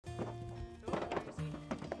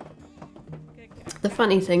The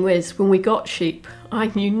funny thing was, when we got sheep,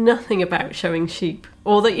 I knew nothing about showing sheep,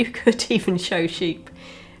 or that you could even show sheep.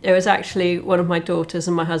 It was actually one of my daughters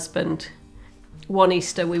and my husband. One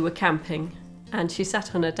Easter we were camping, and she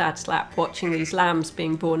sat on her dad's lap watching these lambs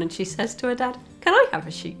being born, and she says to her dad, "Can I have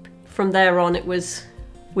a sheep?" From there on it was,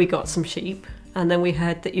 we got some sheep, and then we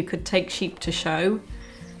heard that you could take sheep to show,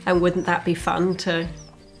 and wouldn't that be fun to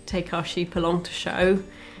take our sheep along to show?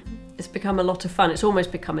 It's become a lot of fun. It's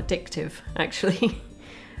almost become addictive, actually.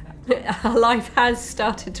 Our life has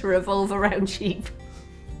started to revolve around sheep.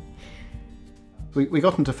 We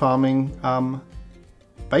got into farming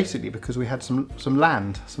basically because we had some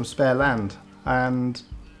land, some spare land, and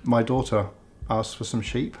my daughter asked for some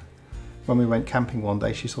sheep. When we went camping one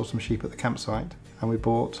day, she saw some sheep at the campsite, and we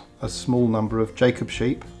bought a small number of Jacob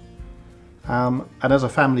sheep. And as a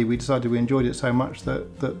family, we decided we enjoyed it so much that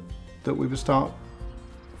we would start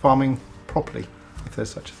farming properly, if there's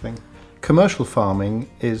such a thing. Commercial farming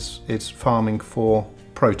is farming for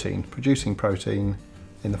protein, producing protein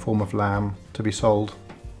in the form of lamb to be sold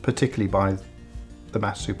particularly by the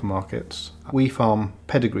mass supermarkets. We farm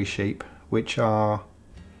pedigree sheep, which are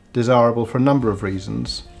desirable for a number of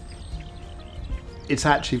reasons. It's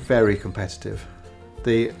actually very competitive.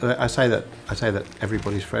 I say that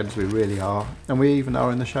everybody's friends, we really are, and we even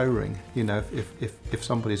are in the show ring. You know, if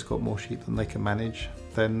somebody's got more sheep than they can manage,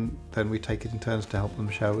 then we take it in turns to help them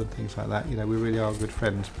show and things like that. You know, we really are good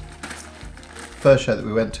friends. First show that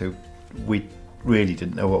we went to, we really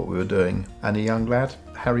didn't know what we were doing, and a young lad,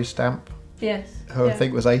 Harry Stamp, Yes. who I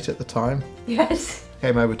think was 8 at the time, Yes.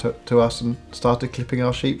 came over to us and started clipping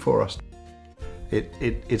our sheep for us.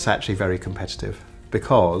 It's actually very competitive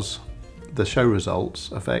because the show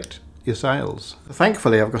results affect your sales.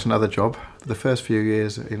 Thankfully, I've got another job. The first few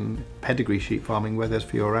years in pedigree sheep farming, where there's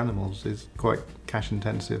fewer animals, is quite cash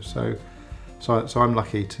intensive. So I'm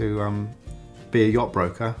lucky to be a yacht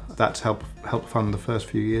broker. That's helped fund the first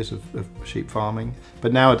few years of sheep farming.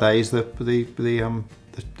 But nowadays, the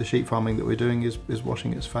sheep farming that we're doing is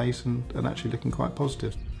washing its face and actually looking quite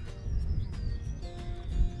positive.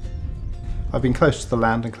 I've been close to the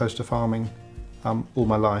land and close to farming all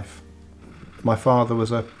my life. My father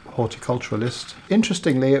was a horticulturalist.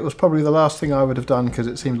 Interestingly, it was probably the last thing I would have done because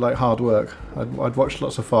it seemed like hard work. I'd watched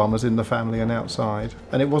lots of farmers in the family and outside,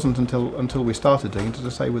 and it wasn't until we started doing it, as I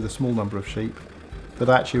say, with a small number of sheep, that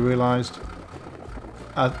I actually realised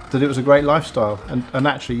that it was a great lifestyle. And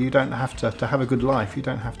actually, you don't have to have a good life. You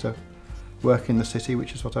don't have to work in the city,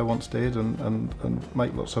 which is what I once did, and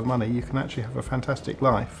make lots of money. You can actually have a fantastic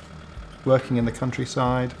life working in the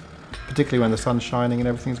countryside, particularly when the sun's shining and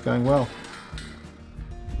everything's going well.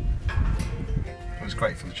 It's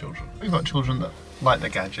great for the children. We've got children that like their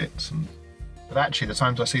gadgets, but actually the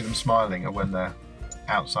times I see them smiling are when they're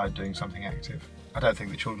outside doing something active. I don't think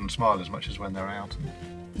the children smile as much as when they're out.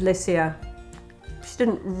 Lisia, she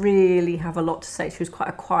didn't really have a lot to say. She was quite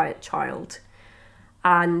a quiet child.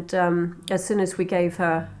 And as soon as we gave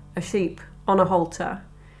her a sheep on a halter,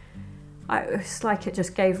 it's like it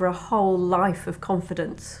just gave her a whole life of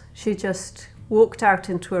confidence. She just walked out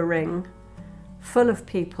into a ring full of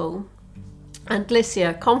people, and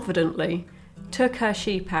Lisia confidently took her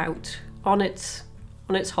sheep out on its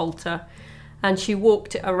halter, and she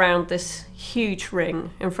walked it around this huge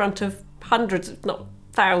ring in front of hundreds, if not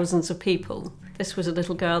thousands of people. This was a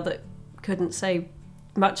little girl that couldn't say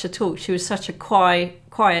much at all. She was such a quiet,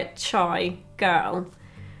 shy girl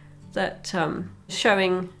that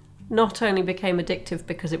showing not only became addictive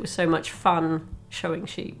because it was so much fun showing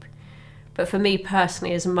sheep, but for me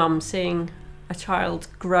personally as a mum, seeing a child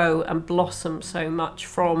grow and blossom so much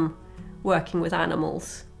from working with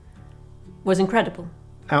animals was incredible.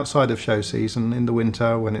 Outside of show season, in the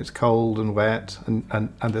winter when it's cold and wet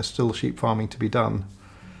and there's still sheep farming to be done,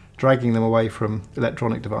 dragging them away from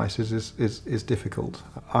electronic devices is difficult.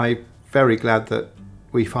 I'm very glad that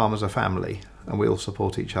we farm as a family and we all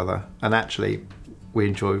support each other, and actually we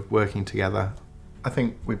enjoy working together. I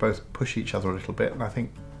think we both push each other a little bit, and I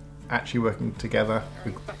think actually working together,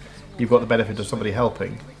 you've got the benefit of somebody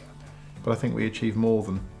helping, but I think we achieve more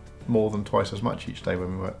than twice as much each day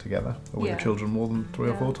when we work together, or with the children more than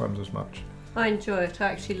 3 or 4 times as much. I enjoy it.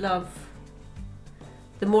 I actually love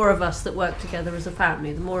the more of us that work together as a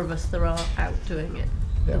family, the more of us there are out doing it,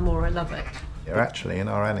 the more I love it. Yeah, actually in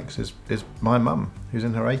our annex is my mum, who's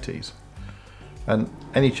in her 80s. And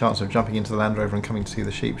any chance of jumping into the Land Rover and coming to see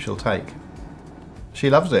the sheep she'll take. She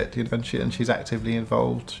loves it, you know, and she's actively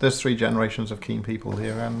involved. There's 3 generations of keen people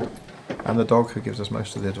here, and the dog who gives us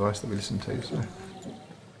most of the advice that we listen to. So.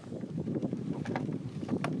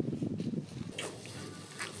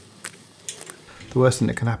 The worst thing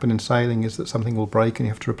that can happen in sailing is that something will break and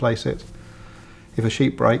you have to replace it. if a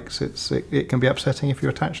sheep breaks, it can be upsetting if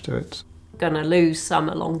you're attached to it. Going to lose some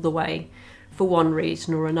along the way for one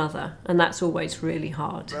reason or another, and that's always really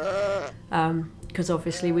hard, because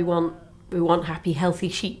obviously we want happy, healthy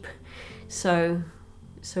sheep. So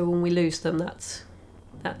when we lose them, that's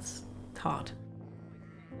hard.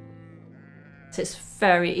 It's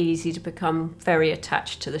very easy to become very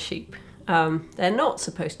attached to the sheep. They're not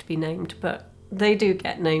supposed to be named, but they do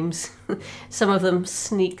get names. Some of them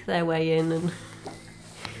sneak their way in, and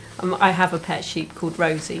I have a pet sheep called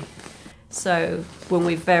Rosie. So when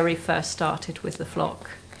we very first started with the flock,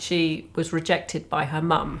 she was rejected by her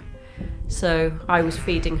mum. So I was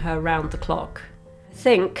feeding her round the clock. I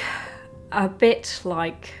think a bit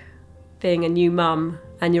like being a new mum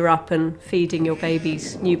and you're up and feeding your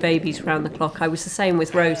new babies round the clock. I was the same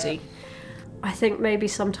with Rosie. I think maybe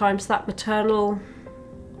sometimes that maternal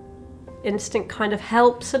instinct kind of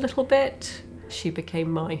helps a little bit. She became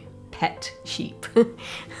my pet sheep,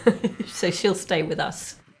 so she'll stay with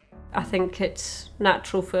us. I think it's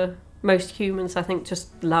natural for most humans, I think,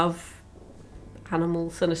 just love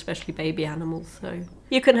animals, and especially baby animals. So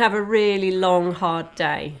you can have a really long, hard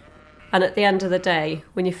day, and at the end of the day,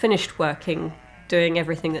 when you're finished working, doing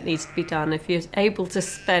everything that needs to be done, if you're able to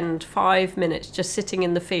spend 5 minutes just sitting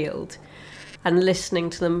in the field and listening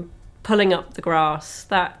to them pulling up the grass,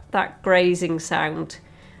 that grazing sound,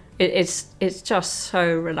 it's just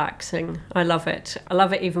so relaxing. I love it. I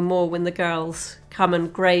love it even more when the girls come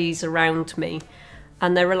and graze around me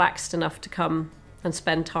and they're relaxed enough to come and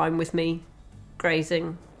spend time with me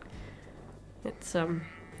grazing. It's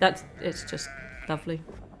just lovely.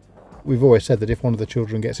 We've always said that if one of the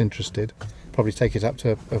children gets interested, probably take it up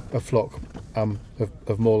to a flock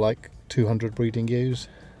of more like 200 breeding ewes,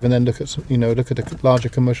 and then look at a larger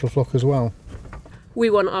commercial flock as well. We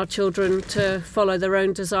want our children to follow their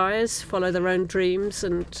own desires, follow their own dreams,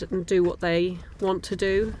 and do what they want to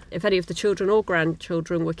do. If any of the children or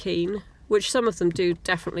grandchildren were keen, which some of them do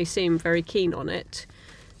definitely seem very keen on it,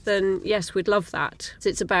 then yes, we'd love that.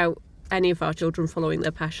 It's about any of our children following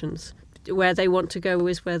their passions. Where they want to go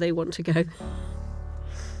is where they want to go.